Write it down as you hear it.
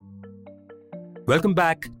Welcome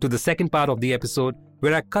back to the second part of the episode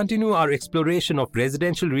where I continue our exploration of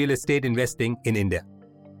residential real estate investing in India.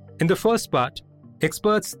 In the first part,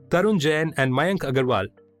 experts Tarun Jain and Mayank Agarwal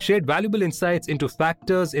shared valuable insights into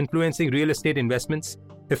factors influencing real estate investments,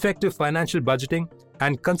 effective financial budgeting,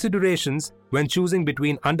 and considerations when choosing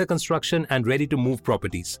between under construction and ready-to-move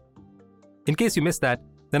properties. In case you missed that,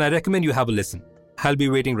 then I recommend you have a listen. I'll be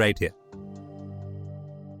waiting right here.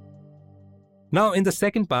 Now, in the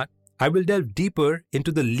second part, I will delve deeper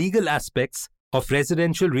into the legal aspects of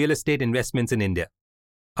residential real estate investments in India.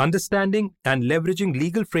 Understanding and leveraging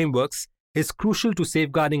legal frameworks is crucial to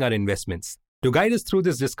safeguarding our investments. To guide us through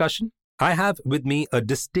this discussion, I have with me a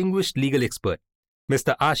distinguished legal expert,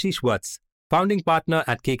 Mr. Ashish Vats, founding partner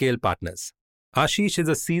at KKL Partners. Ashish is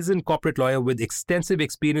a seasoned corporate lawyer with extensive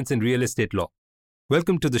experience in real estate law.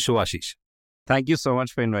 Welcome to the show, Ashish. Thank you so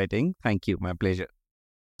much for inviting. Thank you. My pleasure.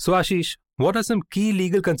 So, Ashish, what are some key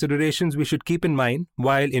legal considerations we should keep in mind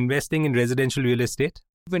while investing in residential real estate?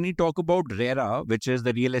 When we talk about RERA, which is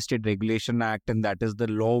the Real Estate Regulation Act, and that is the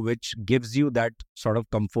law which gives you that sort of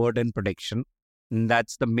comfort and protection, and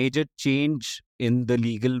that's the major change in the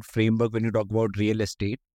legal framework when you talk about real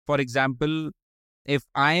estate. For example, if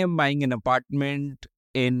I am buying an apartment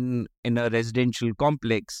in a residential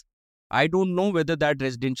complex, I don't know whether that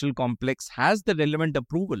residential complex has the relevant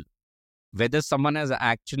approval, whether someone has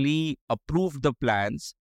actually approved the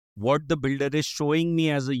plans, what the builder is showing me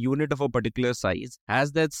as a unit of a particular size.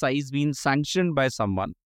 Has that size been sanctioned by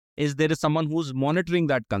someone? Is there someone who's monitoring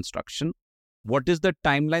that construction? What is the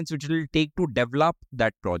timelines which it will take to develop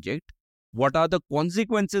that project? What are the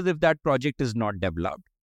consequences if that project is not developed?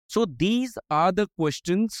 So these are the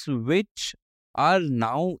questions which are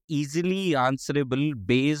now easily answerable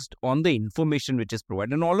based on the information which is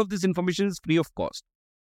provided. And all of this information is free of cost.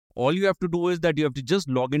 All you have to do is that you have to just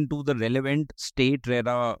log into the relevant state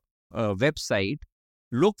RERA website,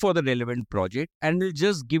 look for the relevant project, and it'll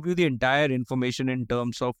just give you the entire information in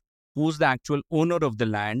terms of who's the actual owner of the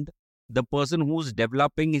land, the person who's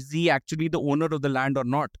developing, is he actually the owner of the land or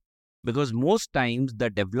not? Because most times the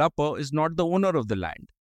developer is not the owner of the land.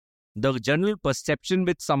 The general perception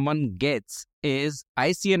which someone gets is,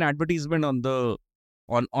 I see an advertisement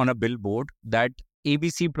on a billboard that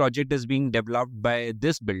ABC project is being developed by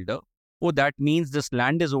this builder. Oh, that means this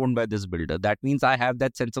land is owned by this builder. That means I have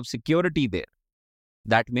that sense of security there.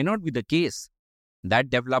 That may not be the case.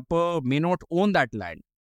 That developer may not own that land.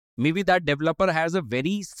 Maybe that developer has a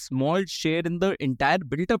very small share in the entire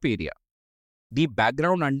built-up area. The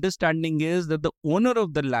background understanding is that the owner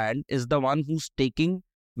of the land is the one who's taking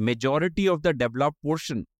majority of the developed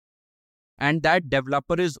portion. And that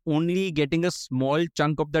developer is only getting a small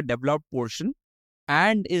chunk of the developed portion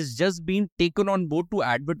and is just being taken on board to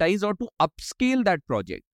advertise or to upscale that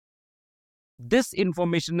project. This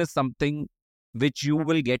information is something which you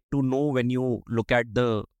will get to know when you look at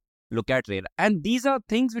RERA. And these are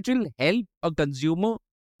things which will help a consumer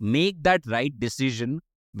make that right decision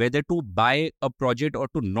whether to buy a project or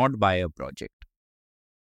to not buy a project.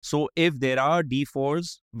 So if there are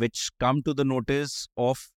defaults which come to the notice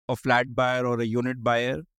of a flat buyer or a unit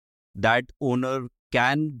buyer, that owner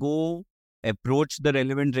can go approach the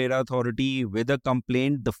relevant RERA authority with a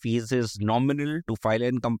complaint. The fees is nominal to file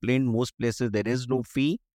a complaint. Most places there is no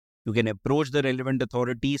fee. You can approach the relevant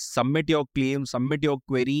authority, submit your claim, submit your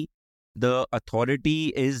query. The authority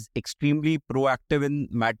is extremely proactive in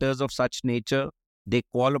matters of such nature. They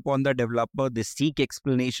call upon the developer, they seek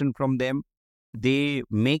explanation from them. They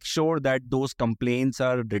make sure that those complaints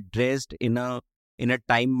are redressed in a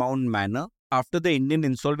time-bound manner. After the Indian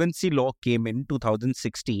insolvency law came in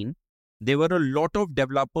 2016, there were a lot of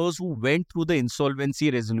developers who went through the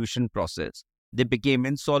insolvency resolution process. They became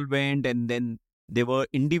insolvent, and then there were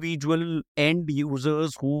individual end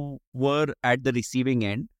users who were at the receiving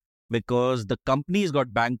end because the companies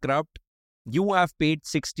got bankrupt. You have paid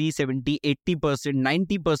 60, 70, 80%,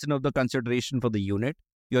 90% of the consideration for the unit.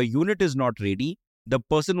 Your unit is not ready. The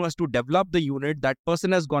person who has to develop the unit, that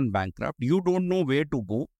person has gone bankrupt. You don't know where to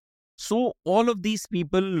go. So all of these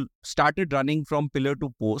people started running from pillar to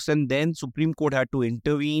post, and then Supreme Court had to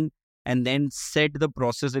intervene and then set the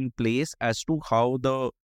process in place as to how the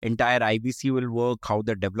entire IBC will work, how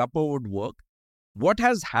the developer would work. What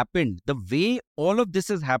has happened, the way all of this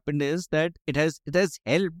has happened is that it has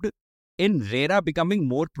helped in RERA becoming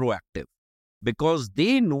more proactive, because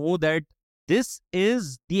they know that this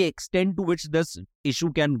is the extent to which this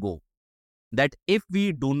issue can go. That if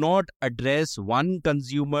we do not address one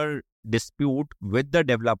consumer dispute with the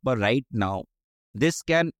developer right now, this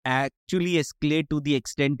can actually escalate to the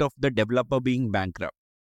extent of the developer being bankrupt.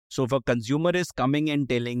 So if a consumer is coming and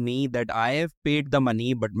telling me that I have paid the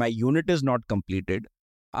money, but my unit is not completed,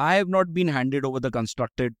 I have not been handed over the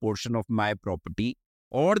constructed portion of my property,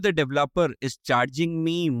 or the developer is charging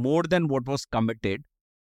me more than what was committed,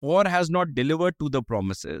 or has not delivered to the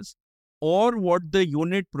promises, or what the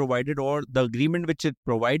unit provided or the agreement which it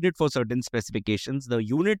provided for certain specifications, the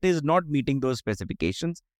unit is not meeting those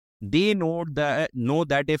specifications, they know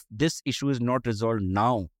that if this issue is not resolved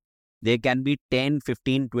now, there can be 10,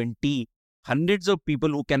 15, 20, hundreds of people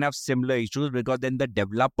who can have similar issues, because then the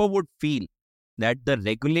developer would feel that the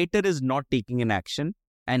regulator is not taking an action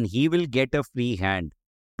and he will get a free hand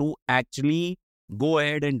to actually go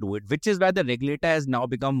ahead and do it, which is why the regulator has now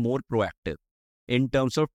become more proactive in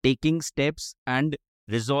terms of taking steps and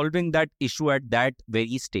resolving that issue at that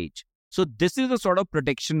very stage. So this is the sort of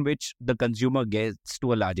protection which the consumer gets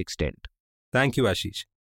to a large extent. Thank you, Ashish.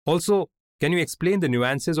 Also, can you explain the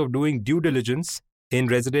nuances of doing due diligence in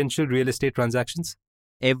residential real estate transactions?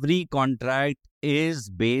 Every contract is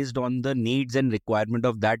based on the needs and requirement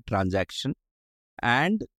of that transaction.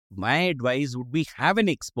 And my advice would be, have an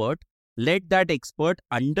expert. Let that expert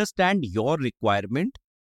understand your requirement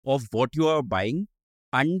of what you are buying,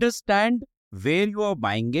 understand where you are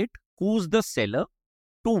buying it, who's the seller,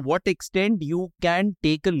 to what extent you can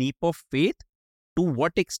take a leap of faith, to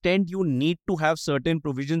what extent you need to have certain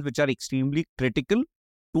provisions which are extremely critical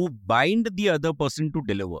to bind the other person to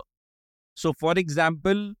deliver. So, for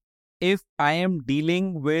example, if I am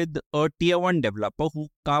dealing with a tier 1 developer who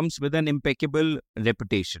comes with an impeccable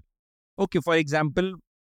reputation. Okay, for example,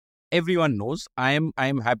 everyone knows, I am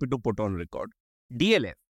happy to put on record,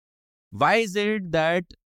 DLF. Why is it that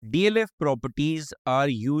DLF properties are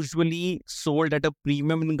usually sold at a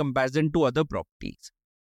premium in comparison to other properties?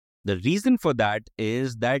 The reason for that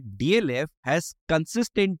is that DLF has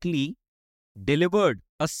consistently delivered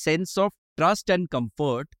a sense of trust and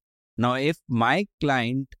comfort. Now, if my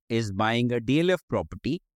client is buying a DLF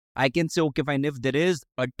property, I can say, okay, fine, if there is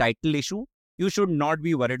a title issue, you should not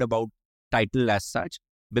be worried about title as such,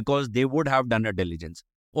 because they would have done a diligence.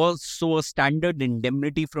 Also, a standard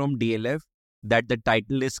indemnity from DLF that the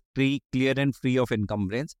title is clear and free of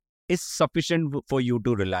encumbrance is sufficient for you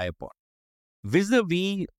to rely upon.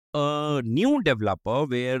 Vis-a-vis a new developer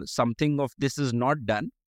where something of this is not done,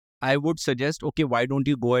 I would suggest, okay, why don't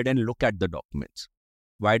you go ahead and look at the documents?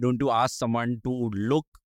 Why don't you ask someone to look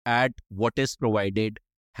at what is provided?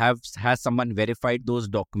 Has someone verified those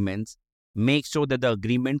documents? Make sure that the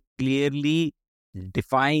agreement clearly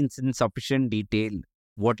defines in sufficient detail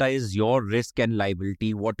what is your risk and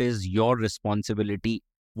liability, what is your responsibility,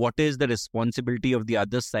 what is the responsibility of the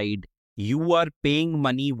other side. You are paying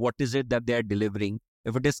money, what is it that they are delivering?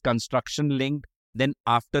 If it is construction linked, then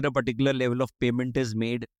after a particular level of payment is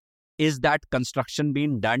made, is that construction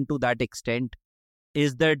being done to that extent?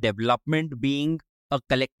 Is the development being a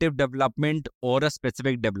collective development or a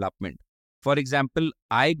specific development? For example,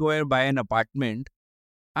 I go and buy an apartment.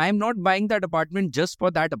 I'm not buying that apartment just for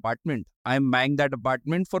that apartment. I'm buying that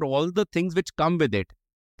apartment for all the things which come with it.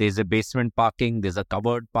 There's a basement parking, there's a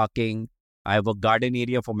covered parking, I have a garden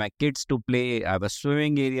area for my kids to play, I have a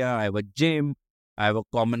swimming area, I have a gym, I have a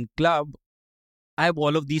common club. I have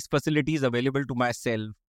all of these facilities available to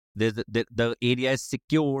myself. The area is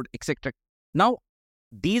secured, etc. Now,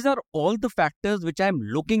 these are all the factors which I'm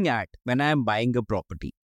looking at when I am buying a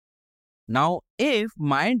property. Now, if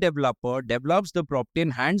my developer develops the property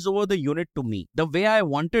and hands over the unit to me the way I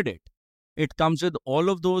wanted it, it comes with all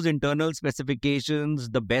of those internal specifications,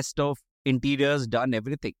 the best of interiors done,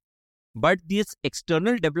 everything. But this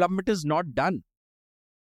external development is not done.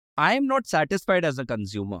 I am not satisfied as a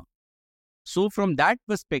consumer. So from that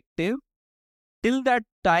perspective, till that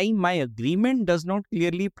time, my agreement does not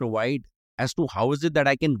clearly provide as to how is it that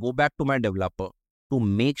I can go back to my developer to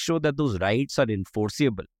make sure that those rights are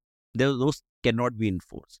enforceable. Those cannot be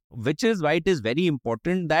enforced, which is why it is very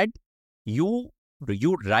important that you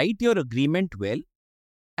write your agreement well.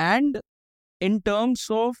 And in terms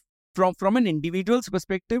of, from an individual's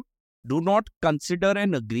perspective, do not consider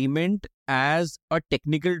an agreement as a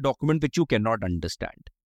technical document which you cannot understand.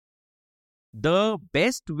 The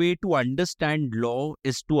best way to understand law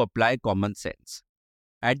is to apply common sense.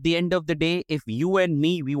 At the end of the day, if you and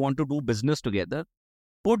me, we want to do business together,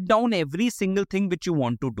 put down every single thing which you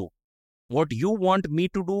want to do. What you want me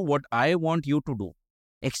to do, what I want you to do.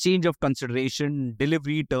 Exchange of consideration,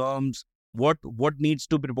 delivery terms, what needs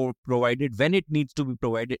to be provided, when it needs to be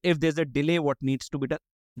provided, if there's a delay, what needs to be done.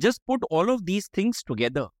 Just put all of these things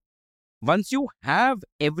together. Once you have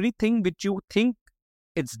everything which you think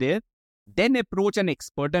it's there, then approach an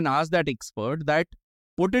expert and ask that expert that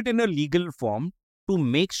put it in a legal form to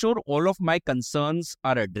make sure all of my concerns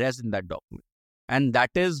are addressed in that document. And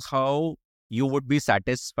that is how you would be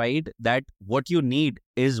satisfied that what you need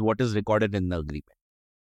is what is recorded in the agreement.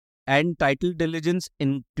 And title diligence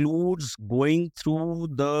includes going through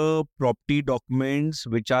the property documents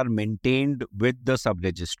which are maintained with the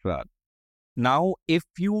sub-registrar. Now, if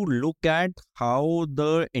you look at how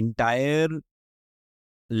the entire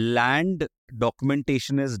land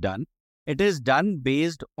documentation is done, it is done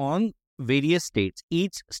based on various states.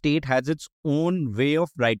 Each state has its own way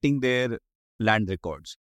of writing their land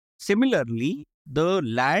records. Similarly, the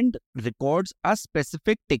land records are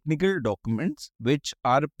specific technical documents which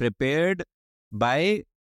are prepared by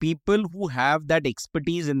people who have that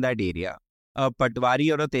expertise in that area. A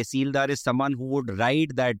patwari or a tehsildar is someone who would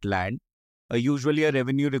write that land. Usually a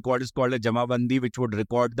revenue record is called a jamabandi, which would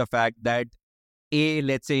record the fact that A,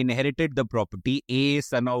 let's say, inherited the property. A,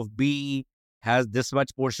 son of B, has this much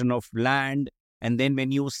portion of land. And then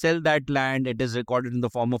when you sell that land, it is recorded in the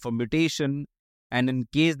form of a mutation. And in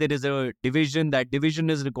case there is a division, that division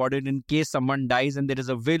is recorded. In case someone dies and there is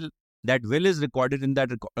a will, that will is recorded in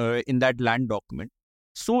that land document.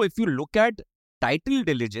 So if you look at title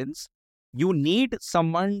diligence, you need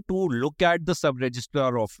someone to look at the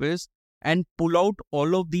sub-registrar office and pull out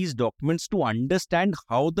all of these documents to understand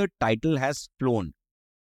how the title has flown.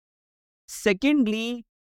 Secondly,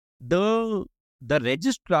 the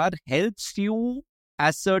registrar helps you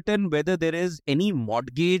ascertain whether there is any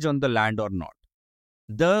mortgage on the land or not.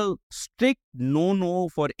 The strict no-no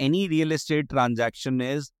for any real estate transaction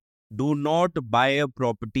is do not buy a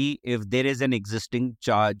property if there is an existing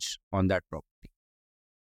charge on that property.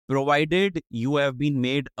 Provided you have been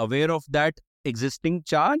made aware of that existing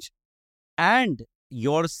charge and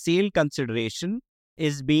your sale consideration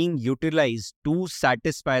is being utilized to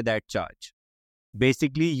satisfy that charge.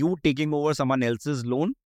 Basically, you taking over someone else's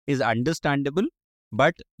loan is understandable,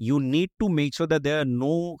 but you need to make sure that there are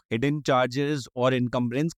no hidden charges or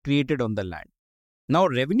encumbrance created on the land. Now,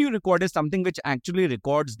 revenue record is something which actually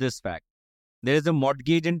records this fact. There is a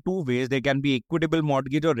mortgage in two ways. There can be equitable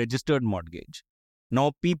mortgage or registered mortgage.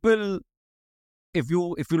 Now, people, if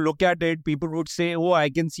you look at it, people would say, oh, I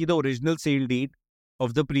can see the original sale deed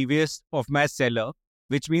of my seller,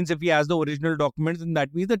 which means if he has the original documents, then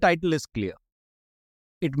that means the title is clear.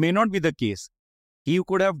 It may not be the case. He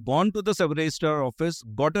could have gone to the sub-registrar office,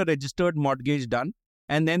 got a registered mortgage done,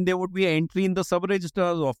 and then there would be an entry in the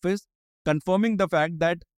sub-registrar's office confirming the fact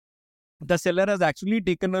that the seller has actually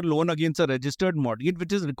taken a loan against a registered mortgage,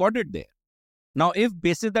 which is recorded there. Now, if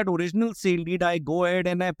basis that original sale deed, I go ahead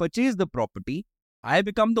and I purchase the property, I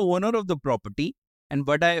become the owner of the property, and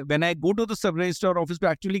when I go to the sub-registrar office to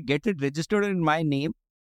actually get it registered in my name,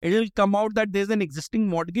 it will come out that there's an existing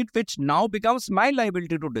mortgage which now becomes my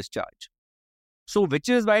liability to discharge. So, which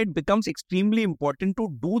is why it becomes extremely important to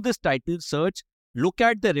do this title search, look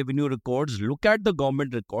at the revenue records, look at the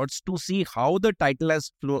government records to see how the title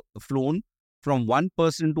has flown from one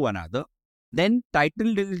person to another. Then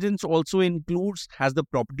title diligence also includes, has the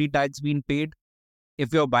property tax been paid?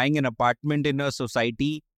 If you're buying an apartment in a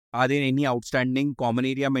society, are there any outstanding common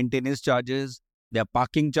area maintenance charges? There are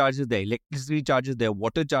parking charges, there are electricity charges, there are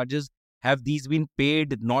water charges. Have these been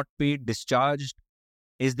paid, not paid, discharged?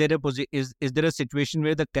 Is there a situation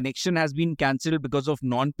where the connection has been cancelled because of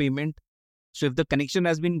non-payment? So if the connection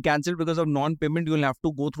has been cancelled because of non-payment, you will have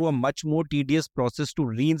to go through a much more tedious process to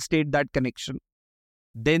reinstate that connection.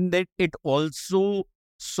 Then that it also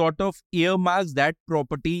sort of earmarks that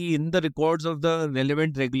property in the records of the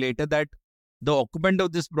relevant regulator that the occupant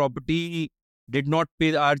of this property did not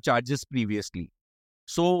pay our charges previously.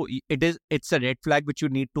 So it's a red flag which you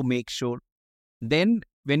need to make sure. Then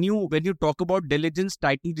when you talk about diligence,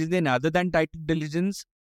 title diligence, other than title diligence,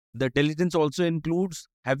 the diligence also includes,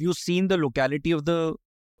 have you seen the locality of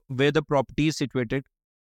where the property is situated?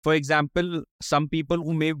 For example, some people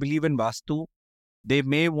who may believe in Vastu, they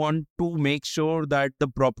may want to make sure that the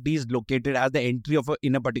property is located as the entry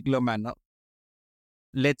in a particular manner.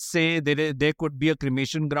 Let's say there could be a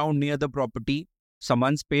cremation ground near the property.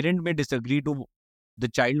 Someone's parent may disagree to the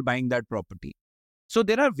child buying that property. So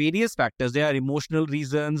there are various factors. There are emotional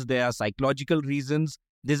reasons. There are psychological reasons.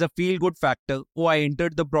 There's a feel-good factor. Oh, I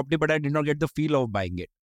entered the property, but I did not get the feel of buying it.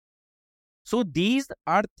 So these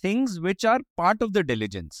are things which are part of the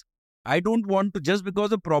diligence. I don't want to, just because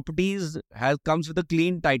the property comes with a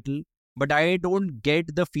clean title, but I don't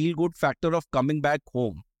get the feel-good factor of coming back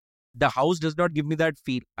home. The house does not give me that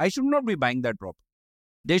feel. I should not be buying that property.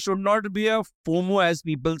 There should not be a FOMO, as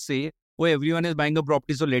people say, oh, everyone is buying a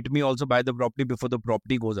property, so let me also buy the property before the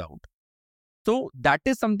property goes out. So that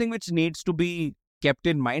is something which needs to be kept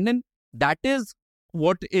in mind, and that is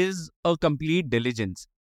what is a complete diligence?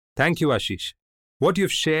 Thank you, Ashish. What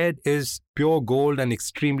you've shared is pure gold and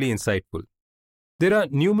extremely insightful. There are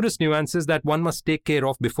numerous nuances that one must take care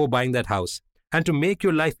of before buying that house. And to make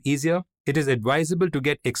your life easier, it is advisable to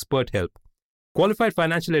get expert help. Qualified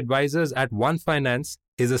financial advisors at One Finance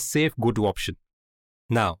is a safe go-to option.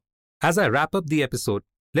 Now, as I wrap up the episode,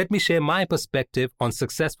 let me share my perspective on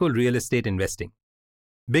successful real estate investing.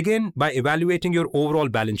 Begin by evaluating your overall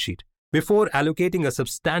balance sheet before allocating a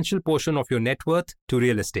substantial portion of your net worth to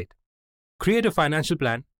real estate. Create a financial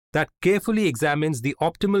plan that carefully examines the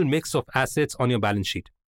optimal mix of assets on your balance sheet,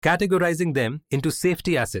 categorizing them into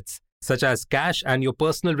safety assets such as cash and your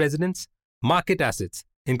personal residence, market assets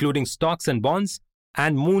including stocks and bonds,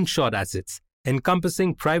 and moonshot assets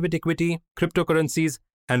encompassing private equity, cryptocurrencies,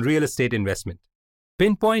 and real estate investment.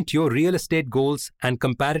 Pinpoint your real estate goals and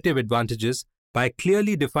comparative advantages by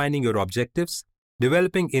clearly defining your objectives,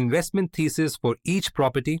 developing investment thesis for each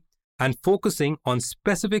property, and focusing on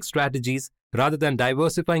specific strategies rather than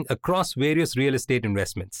diversifying across various real estate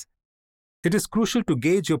investments. It is crucial to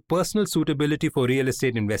gauge your personal suitability for real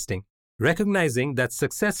estate investing, recognizing that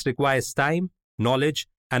success requires time, knowledge,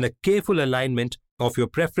 and a careful alignment of your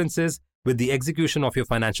preferences with the execution of your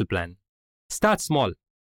financial plan. Start small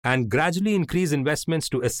and gradually increase investments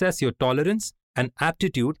to assess your tolerance and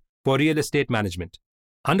aptitude for real estate management.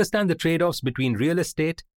 Understand the trade-offs between real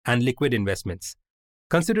estate and liquid investments,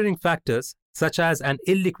 considering factors such as an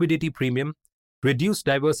illiquidity premium, reduced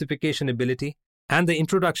diversification ability, and the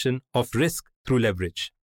introduction of risk through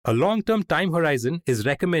leverage. A long-term time horizon is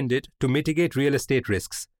recommended to mitigate real estate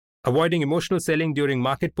risks, avoiding emotional selling during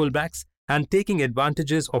market pullbacks and taking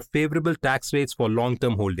advantages of favorable tax rates for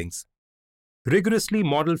long-term holdings. Rigorously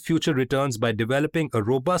model future returns by developing a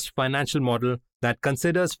robust financial model that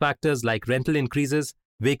considers factors like rental increases,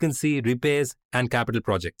 vacancy, repairs, and capital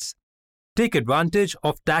projects. Take advantage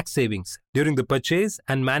of tax savings during the purchase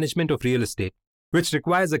and management of real estate, which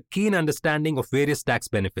requires a keen understanding of various tax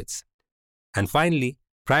benefits. And finally,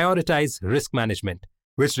 prioritize risk management,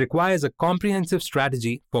 which requires a comprehensive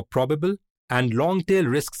strategy for probable and long-tail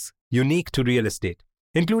risks unique to real estate,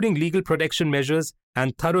 including legal protection measures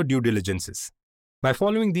and thorough due diligences. By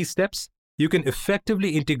following these steps, you can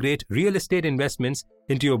effectively integrate real estate investments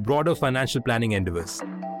into your broader financial planning endeavors.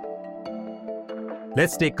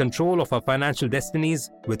 Let's take control of our financial destinies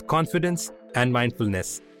with confidence and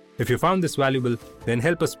mindfulness. If you found this valuable, then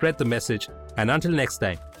help us spread the message, and until next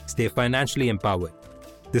time, stay financially empowered.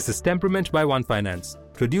 This is Temperament by One Finance,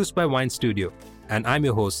 produced by Wine Studio, and I'm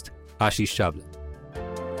your host, Ashish Chawla.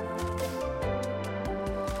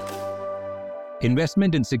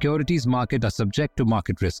 Investment in securities market are subject to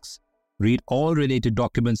market risks. Read all related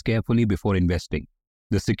documents carefully before investing.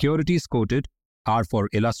 The securities quoted are for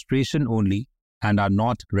illustration only and are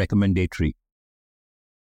not recommendatory.